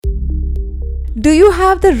Do you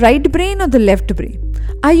have the right brain or the left brain?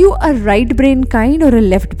 Are you a right brain kind or a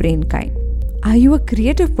left brain kind? Are you a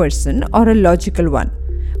creative person or a logical one?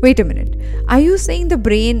 Wait a minute. Are you saying the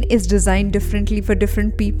brain is designed differently for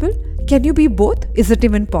different people? Can you be both? Is it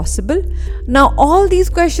even possible? Now, all these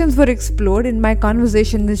questions were explored in my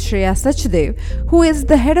conversation with Shreya Sachdev, who is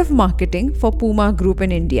the head of marketing for Puma Group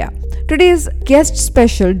in India. Today's guest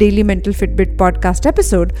special Daily Mental Fitbit podcast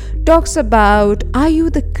episode talks about, are you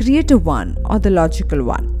the creative one or the logical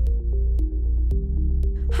one?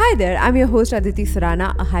 Hi there, I'm your host Aditi,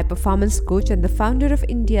 a high performance coach and the founder of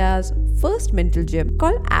India's first mental gym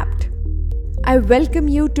called APT. I welcome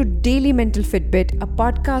you to Daily Mental Fitbit, a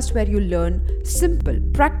podcast where you learn simple,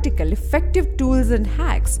 practical, effective tools and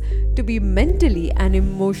hacks to be mentally and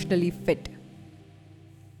emotionally fit.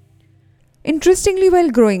 Interestingly,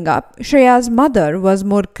 while growing up, Shreya's mother was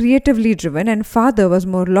more creatively driven and father was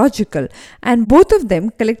more logical, and both of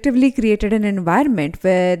them collectively created an environment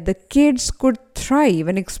where the kids could thrive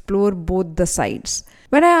and explore both the sides.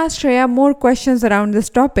 When I asked Shreya more questions around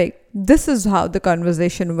this topic, this is how the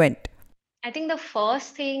conversation went. I think the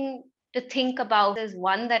first thing to think about is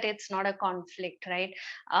one, that it's not a conflict, right?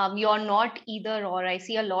 You're not either or. I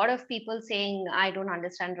see a lot of people saying, I don't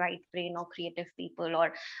understand right brain or creative people,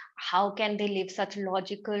 or how can they live such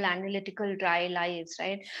logical, analytical, dry lives,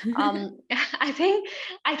 right?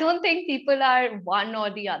 I don't think people are one or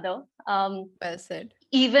the other. Well said.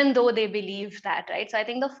 Even though they believe that, right? So I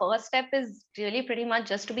think the first step is really pretty much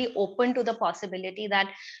just to be open to the possibility that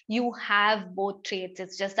you have both traits.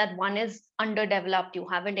 It's just that one is underdeveloped, you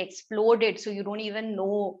haven't explored it, so you don't even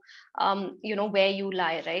know where you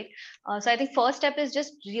lie, right? So I think first step is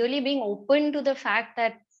just really being open to the fact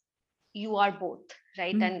that you are both,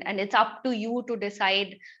 right? And it's up to you to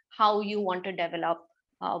decide how you want to develop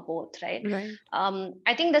both, right?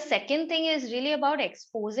 I think the second thing is really about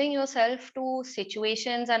exposing yourself to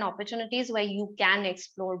situations and opportunities where you can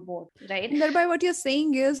explore both, right? And thereby what you're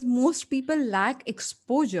saying is most people lack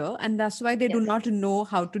exposure, and that's why they do not know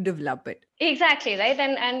how to develop it. Exactly, right?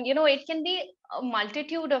 And it can be a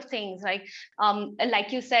multitude of things,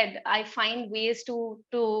 like you said, I find ways to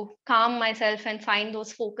calm myself and find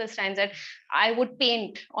those focus times. That I would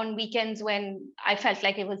paint on weekends when I felt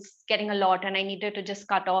like it was getting a lot and I needed to just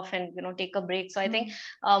cut off and take a break. So I think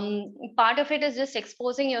part of it is just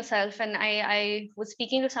exposing yourself. And I was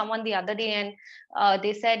speaking to someone the other day, and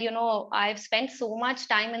they said, I've spent so much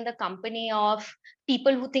time in the company of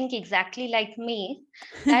people who think exactly like me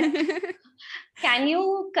that can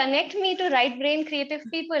you connect me to right brain creative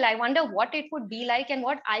people? I wonder what it would be like and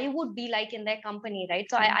what I would be like in their company, right?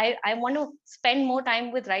 So I want to spend more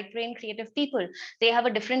time with right brain creative people. They have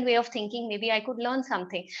a different way of thinking. Maybe I could learn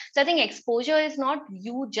something. So I think exposure is not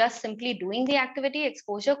you just simply doing the activity.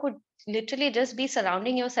 Exposure could literally just be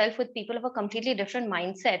surrounding yourself with people of a completely different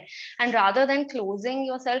mindset. And rather than closing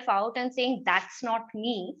yourself out and saying, that's not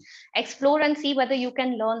me, explore and see whether you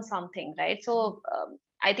can learn something, right? So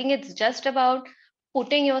I think it's just about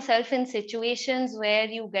putting yourself in situations where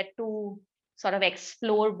you get to sort of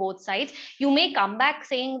explore both sides. You may come back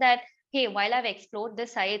saying that, hey, while I've explored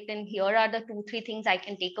this side, then here are the 2-3 things I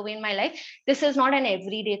can take away in my life. This is not an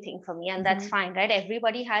everyday thing for me, and that's fine, right?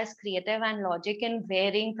 Everybody has creative and logic in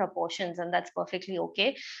varying proportions, and that's perfectly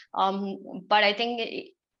okay. But I think,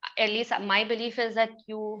 at least my belief is that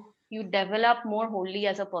you develop more wholly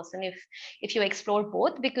as a person if you explore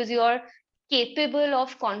both, because you're capable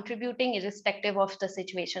of contributing irrespective of the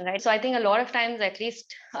situation, right? So I think a lot of times, at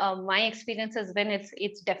least my experience has been,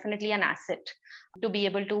 it's definitely an asset to be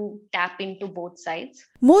able to tap into both sides.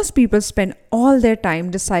 Most people spend all their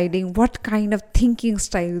time deciding what kind of thinking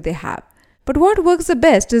style they have. But what works the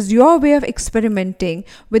best is your way of experimenting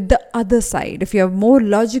with the other side. If you're more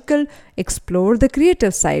logical, explore the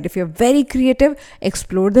creative side. If you're very creative,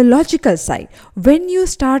 explore the logical side. When you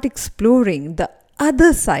start exploring the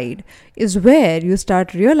other side is where you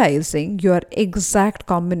start realizing your exact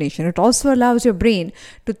combination. It also allows your brain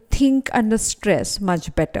to think under stress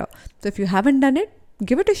much better. So if you haven't done it,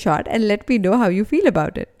 give it a shot and let me know how you feel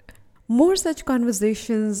about it. More such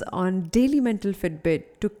conversations on Daily Mental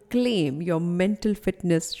Fitbit to claim your mental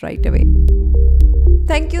fitness right away.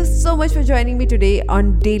 Thank you so much for joining me today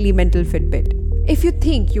on Daily Mental Fitbit. If you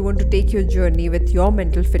think you want to take your journey with your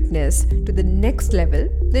mental fitness to the next level,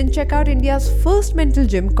 then check out India's first mental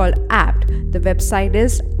gym called APT. The website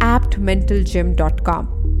is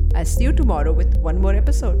aptmentalgym.com. I'll see you tomorrow with one more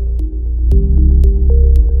episode.